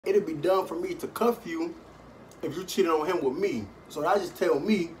It'd be dumb for me to cuff you if you cheated on him with me. So that just tell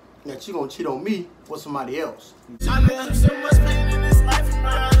me that you gonna cheat on me with somebody else. I live so much pain in this life of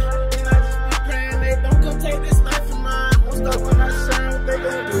mine, and I just be praying they don't come take this life of mine. Won't stop when I shine, they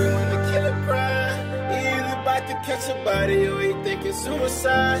gon' do it when the killer cry. He either about to catch a body or he thinking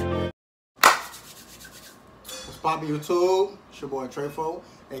suicide. What's poppin' YouTube? It's your boy Trefo,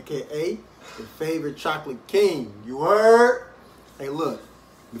 aka the favorite chocolate king. You heard? Hey, look.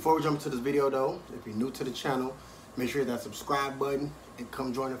 Before we jump into this video though, if you're new to the channel, make sure you hit that subscribe button and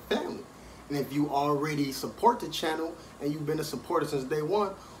come join the family. And if you already support the channel and you've been a supporter since day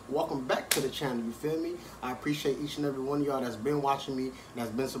one, welcome back to the channel, you feel me? I appreciate each and every one of y'all that's been watching me and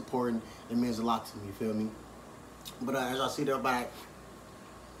that's been supporting. It means a lot to me, you feel me? But as y'all see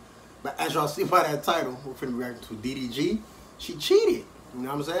by that title, we're finna react to DDG. She cheated, you know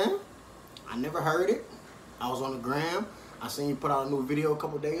what I'm saying? I never heard it. I was on the gram. I seen you put out a new video a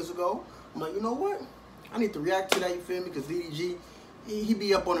couple days ago. I'm like, you know what? I need to react to that, you feel me? Because DDG, he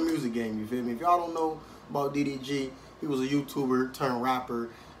be up on the music game, you feel me? If y'all don't know about DDG, he was a YouTuber turned rapper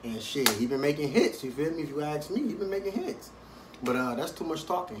and shit. He been making hits, you feel me? If you ask me, he been making hits. But that's too much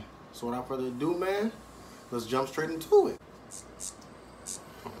talking. So without further ado, man, let's jump straight into it.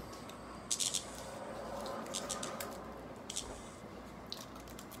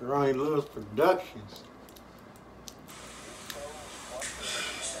 Ronnie Lewis Productions.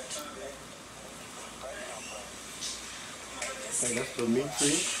 Hey, that's for me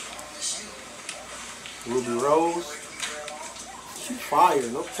too. Ruby Rose. She fire,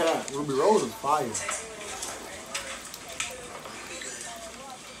 no cap. Ruby Rose is fire.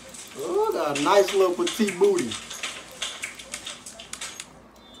 Oh, got a nice little petite booty.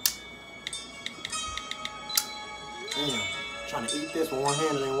 Damn, trying to eat this with one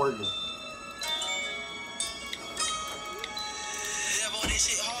hand, it ain't working.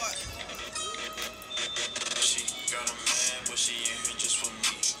 She in here just for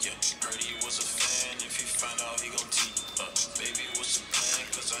me, yeah. Heard he was a fan, if he find out he gon' teach. Baby, what's the plan,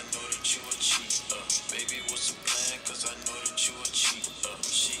 cause I know that you a cheat. Baby, what's the plan, cause I know that you a cheat.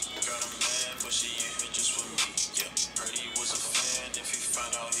 She got a man, but she in here just for me, yeah. Heard he was a fan, if he find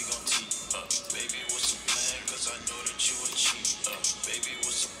out he gon' teach. Baby, what's the plan, cause I know that you a cheat. Baby,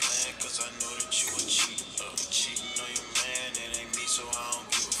 what's the plan, cause I know that you a cheat. Cheating on your man, it ain't me, so I don't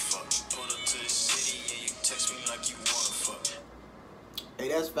give a fuck. Pull up to the city and you text me like you wanna fuck. Hey,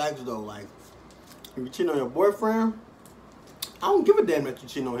 that's facts though. Like, if you cheating on your boyfriend, I don't give a damn that you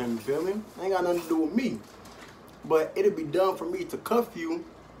cheating on him, you feel me? Ain't got nothing to do with me. But it'd be dumb for me to cuff you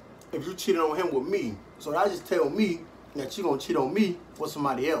if you cheated on him with me. So that just tell me that you gonna cheat on me with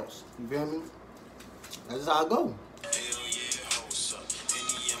somebody else. You feel me? That's just how I go.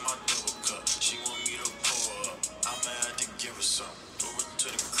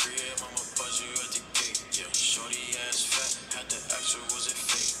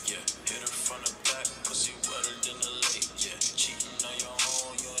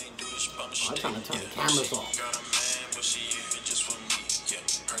 I'm trying to turn the cameras off. Got a man, but she in here just for me, yeah.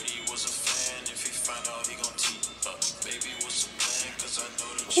 Heard he was a fan, if he find out he gon' teach. Baby, what's the plan, cause I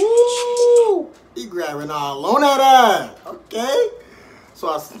know that you a cheat. He grabbing all on that ass, okay? So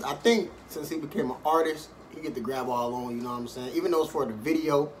I think since he became an artist, he get to grab all on, you know what I'm saying? Even though it's for the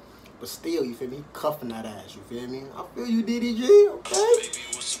video, but still, you feel me? He cuffing that ass, you feel me? I feel you, DDG, okay? Baby,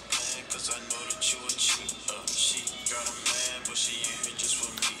 what's the plan, cause I know that you a cheat. She got a man, but she in here just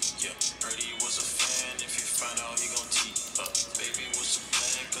for me, yeah. Heard he was a fan, if he find out he gon' teach. Baby, what's the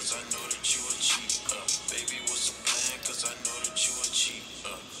plan, cause I know that you a cheat. Baby, what's the plan, cause I know that you a cheat.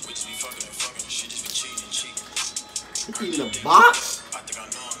 We just be fucking and fucking, she just be cheating. He in the box? I think I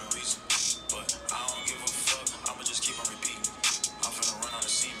know I'm the reason, but I don't give a fuck, I'ma just keep on repeating. I'm finna run out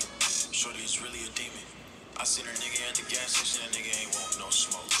of semen, shorty is really a demon. I seen her nigga at the gas station, that nigga ain't want no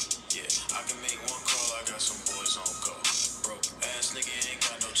smoke. Yeah, I can make one call, I got some boys on go. Broke ass nigga ain't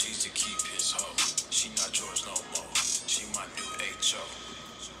got no cheese to keep his hoe. She not yours no more, she my new H.O.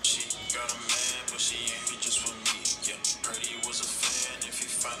 She got a man, but she ain't here just for me, yeah. Heard he was a fan, if he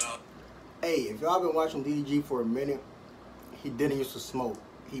find out. Hey, if y'all been watching DDG for a minute, he didn't used to smoke.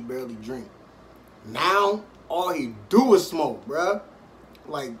 He barely drink. Now, all he do is smoke, bruh.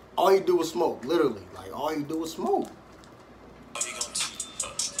 Like, all he do is smoke, literally. Like, all he do is smoke. Baby,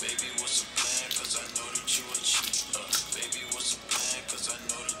 what's the plan, cause I know that you a cheat. Baby, what's the plan, cause I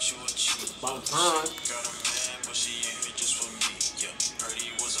know that you a cheat. It's about time. Got a man, but she in here just for me, yeah. Heard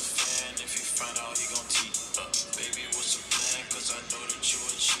he was a fan, if he find out he gon' teach. Baby, what's the plan, cause I know that you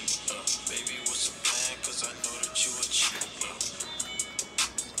a cheat. Baby, what's the plan, cause I know that you a cheat.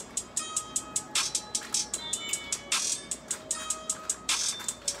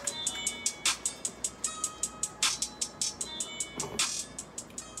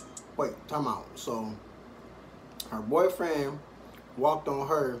 Wait, time out. So her boyfriend walked on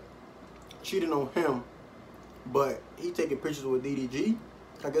her, cheating on him, but he taking pictures with DDG.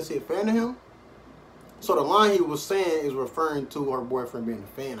 I guess he a fan of him. So the line he was saying is referring to her boyfriend being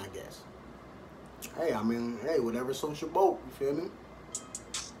a fan, I guess. Hey, I mean, hey, whatever suits your boat, you feel me?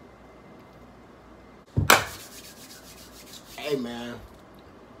 Hey, man.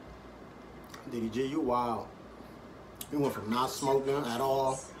 DDG, you wild. You went from not smoking at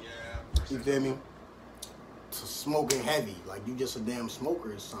all, you feel me, to smoking heavy. Like you just a damn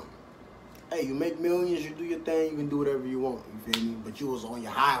smoker or something. Hey, you make millions, you do your thing, you can do whatever you want, you feel me? But you was on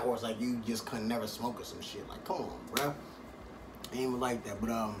your high horse like you just couldn't never smoke or some shit. Like, come on, bruh. Ain't even like that.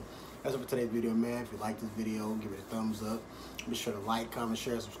 But that's it for today's video, man. If you like this video, give it a thumbs up. Be sure to like, comment,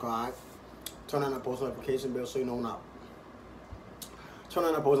 share, subscribe. Turn on that post notification bell so you know when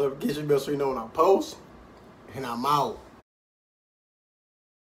I post. And I'm out.